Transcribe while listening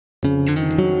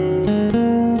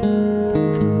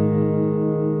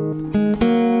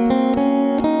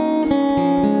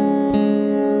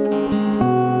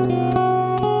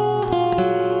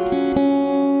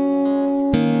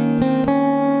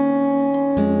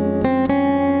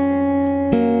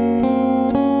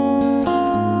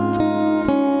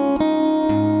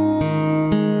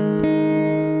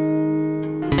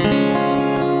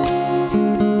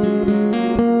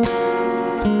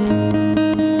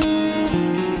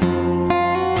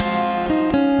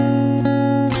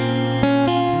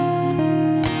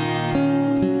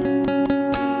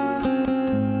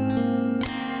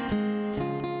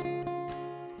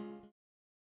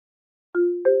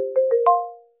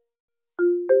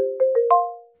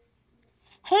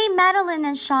Madeline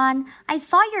and Sean, I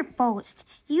saw your post.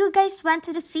 You guys went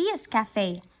to the CS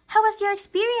Cafe. How was your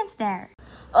experience there?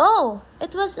 Oh,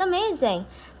 it was amazing.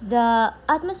 The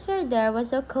atmosphere there was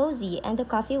so cozy and the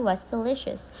coffee was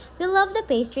delicious. We love the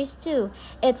pastries too.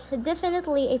 It's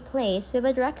definitely a place we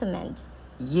would recommend.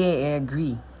 Yeah, I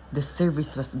agree. The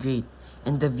service was great,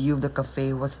 and the view of the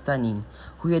cafe was stunning.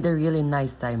 We had a really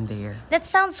nice time there. That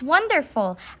sounds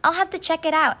wonderful. I'll have to check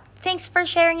it out. Thanks for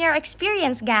sharing your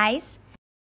experience, guys.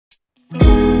 Good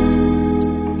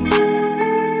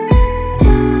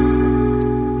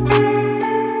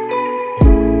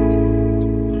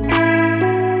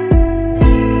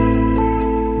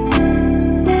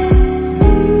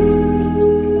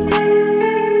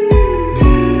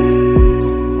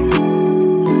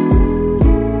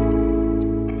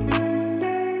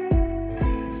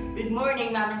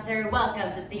morning, ma'am and sir.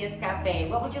 Welcome to CS Cafe.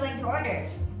 What would you like to order?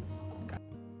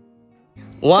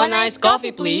 One iced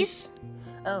coffee, please.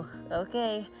 Oh,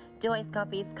 okay. Two iced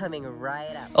coffee is coming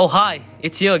right up. Oh, hi.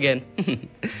 It's you again.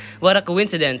 What a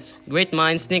coincidence. Great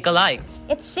minds think alike.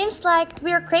 It seems like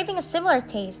we're craving a similar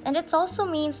taste, and it also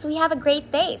means we have a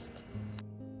great taste.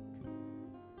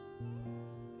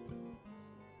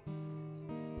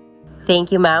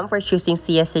 Thank you, ma'am, for choosing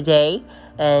CS today.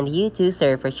 And you too,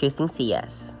 sir, for choosing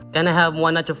CS. Can I have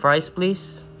one nacho fries,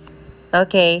 please?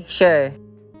 Okay, sure.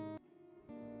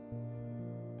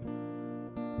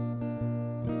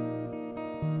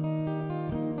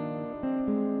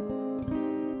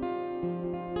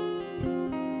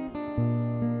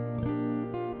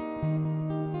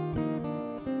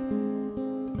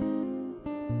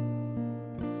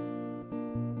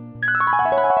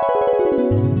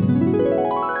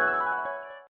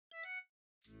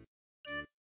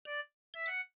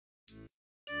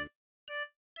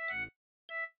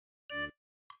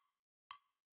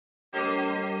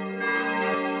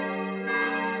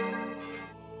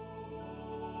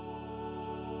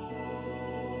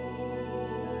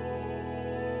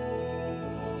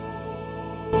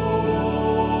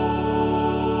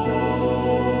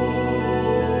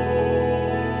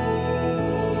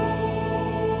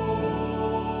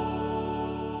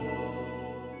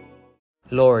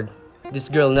 Lord, this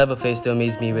girl never fails to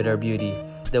amaze me with her beauty.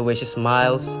 The way she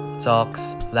smiles,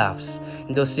 talks, laughs,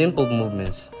 in those simple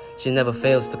movements, she never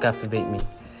fails to captivate me.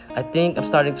 I think I'm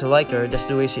starting to like her just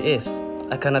the way she is.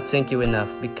 I cannot thank you enough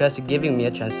because you're giving me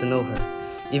a chance to know her.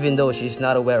 Even though she is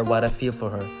not aware of what I feel for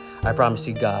her, I promise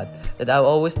you, God, that I will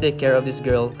always take care of this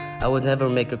girl. I would never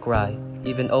make her cry,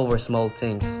 even over small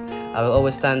things. I will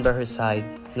always stand by her side,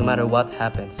 no matter what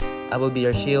happens. I will be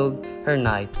her shield, her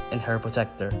knight, and her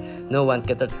protector. No one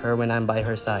can hurt her when I'm by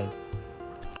her side.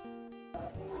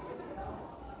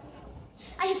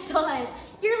 I saw it.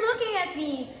 You're looking at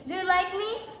me. Do you like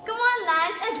me? Come on,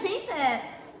 Lance, admit it.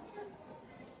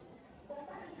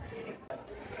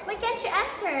 Why can't you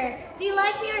ask her? Do you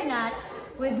like me or not?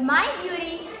 With my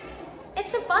beauty,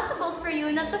 it's impossible for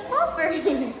you not to fall for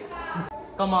me.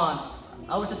 Come on,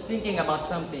 I was just thinking about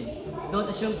something. Don't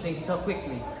assume things so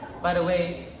quickly. By the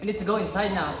way, we need to go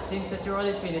inside now. It seems that you're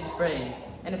already finished praying.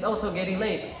 And it's also getting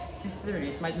late. Sister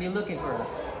Reese might be looking for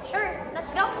us. Sure,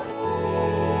 let's go.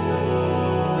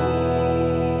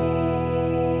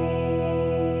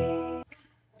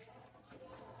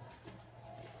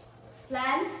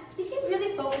 Lance, you seem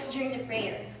really focused during the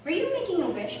prayer. Were you making a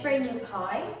wish for a new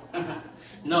toy?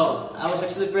 No, I was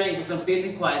actually praying for some peace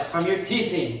and quiet from your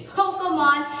teasing. Oh, come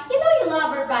on. You know you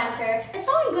love our banter. It's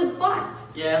all in good fun.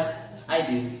 Yeah, I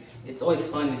do. It's always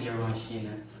fun with your around,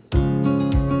 Sheena.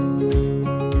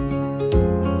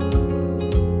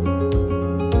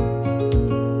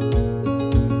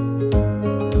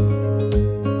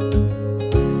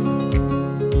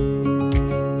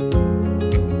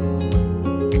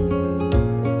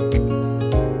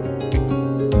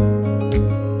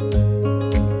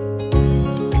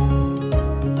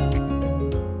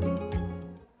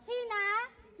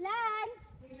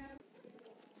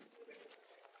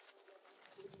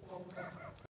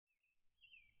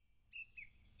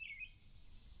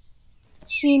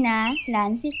 Sheena,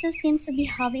 Lance, you two seem to be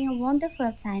having a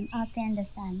wonderful time out there in the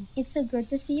sun. It's so good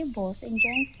to see you both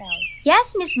enjoying yourselves.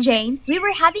 Yes, Miss Jane. We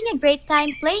were having a great time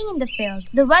playing in the field.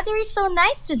 The weather is so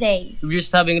nice today. We're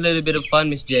just having a little bit of fun,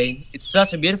 Miss Jane. It's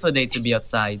such a beautiful day to be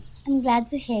outside. I'm glad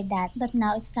to hear that, but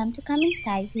now it's time to come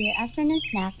inside for your afternoon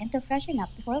snack and to freshen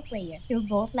up before prayer. You're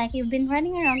both like you've been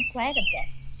running around quite a bit.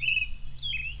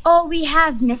 Oh, we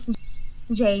have, Miss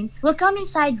Jane. We'll come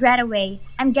inside right away.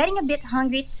 I'm getting a bit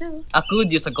hungry too. I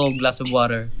could use a cold glass of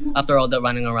water after all that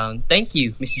running around. Thank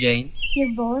you, Miss Jane.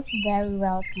 You're both very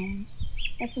welcome.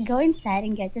 Let's go inside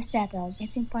and get you settled.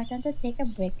 It's important to take a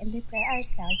break and prepare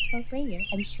ourselves for prayer.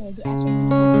 I'm sure the afternoon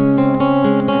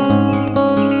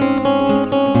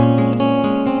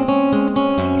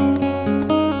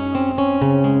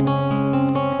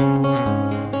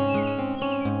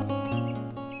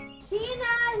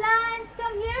Tina, Lance,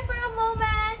 come here for a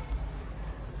moment.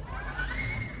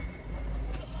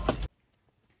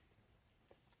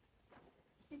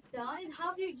 Sit down and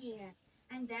have your dinner,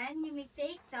 and then you may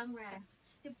take some rest.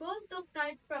 You both look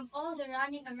tired from all the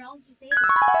running around today.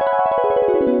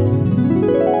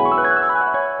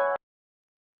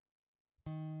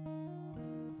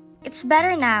 It's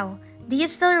better now. Do you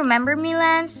still remember me,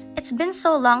 Lance? It's been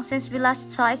so long since we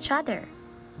last saw each other.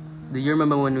 Do you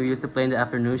remember when we used to play in the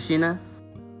afternoon, Sheena?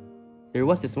 There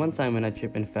was this one time when I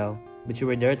tripped and fell, but you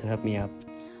were there to help me up.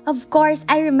 Of course,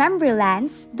 I remember,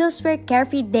 Lance. Those were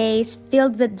carefree days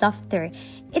filled with laughter.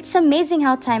 It's amazing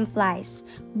how time flies.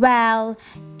 Well,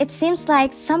 it seems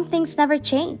like some things never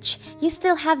change. You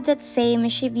still have that same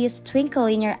mischievous twinkle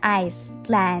in your eyes,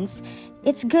 Lance.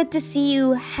 It's good to see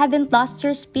you haven't lost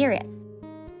your spirit.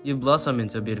 You blossom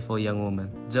into a beautiful young woman,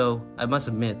 though, I must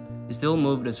admit, you still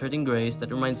move with a certain grace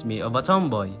that reminds me of a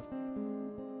tomboy.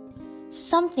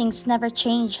 Some things never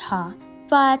change, huh?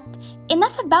 But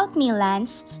enough about me,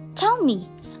 Lance. Tell me,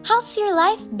 how's your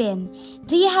life been?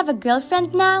 Do you have a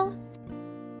girlfriend now?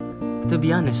 To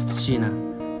be honest, Sheena,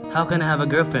 how can I have a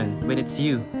girlfriend when it's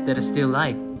you that I still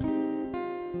like?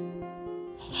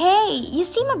 Hey, you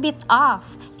seem a bit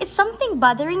off. Is something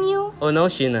bothering you? Oh no,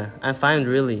 Sheena, I'm fine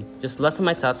really. Just lost in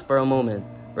my thoughts for a moment.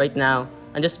 Right now,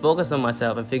 I'm just focused on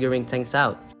myself and figuring things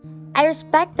out. I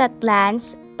respect that,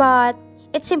 Lance, but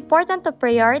it's important to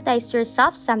prioritize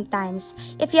yourself sometimes.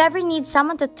 If you ever need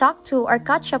someone to talk to or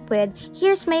catch up with,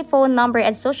 here's my phone number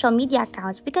and social media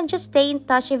accounts. We can just stay in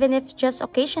touch even if just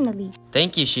occasionally.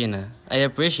 Thank you, Sheena. I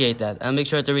appreciate that. I'll make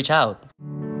sure to reach out.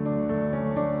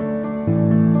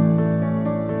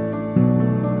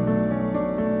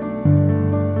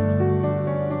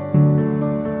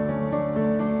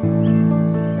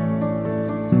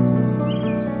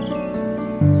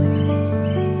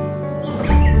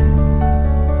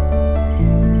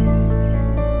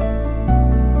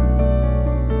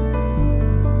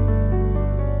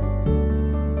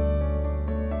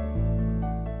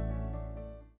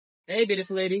 Hey,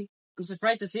 beautiful lady. I'm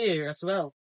surprised to see you here as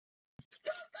well.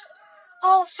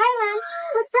 Oh, hi, Lance.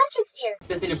 What brought you here?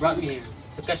 Especially brought me here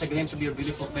to catch a glimpse of your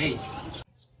beautiful face.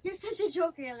 You're such a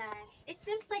joker, Lance. It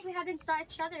seems like we haven't saw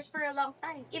each other for a long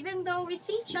time, even though we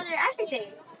see each other every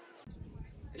day.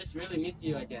 I just really missed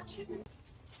you, I guess.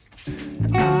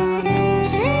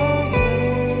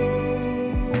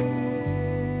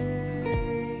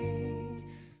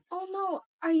 Oh no,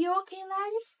 are you okay,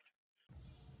 Lance?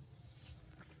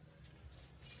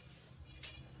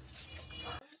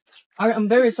 I'm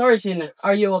very sorry, Sheena.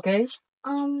 Are you okay?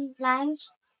 Lance,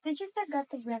 did you forget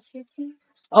to brush your teeth?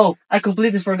 Oh, I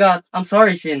completely forgot. I'm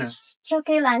sorry, Sheena. It's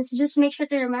okay, Lance. Just make sure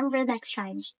to remember next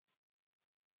time.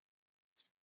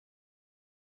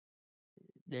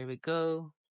 There we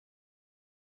go.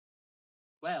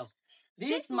 Well,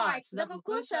 This marks the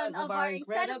conclusion of our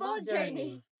incredible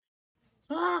journey.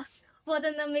 Ah, what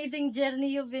an amazing journey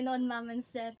you've been on, Mom and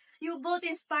Seth. You both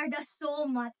inspired us so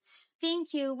much. Thank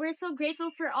you. We're so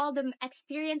grateful for all the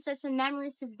experiences and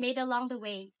memories you've made along the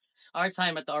way. Our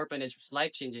time at the orphanage was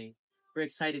life-changing. We're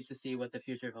excited to see what the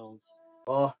future holds.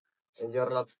 Oh, and your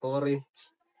love story.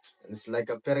 It's like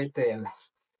a fairy tale.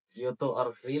 You two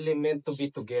are really meant to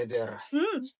be together.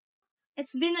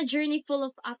 It's been a journey full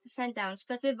of ups and downs,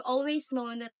 but we've always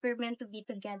known that we're meant to be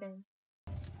together.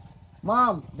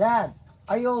 Mom, Dad,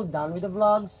 are you all done with the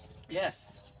vlogs?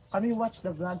 Yes. Can we watch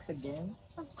the vlogs again?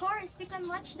 Of course, you can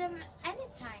watch them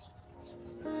anytime.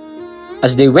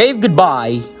 As they wave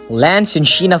goodbye, Lance and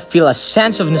Sheena feel a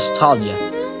sense of nostalgia,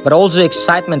 but also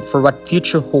excitement for what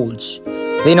future holds.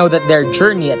 They know that their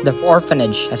journey at the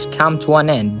orphanage has come to an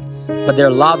end, but their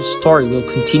love story will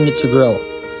continue to grow.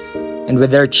 And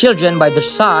with their children by their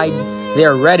side, they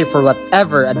are ready for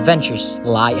whatever adventures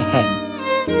lie ahead.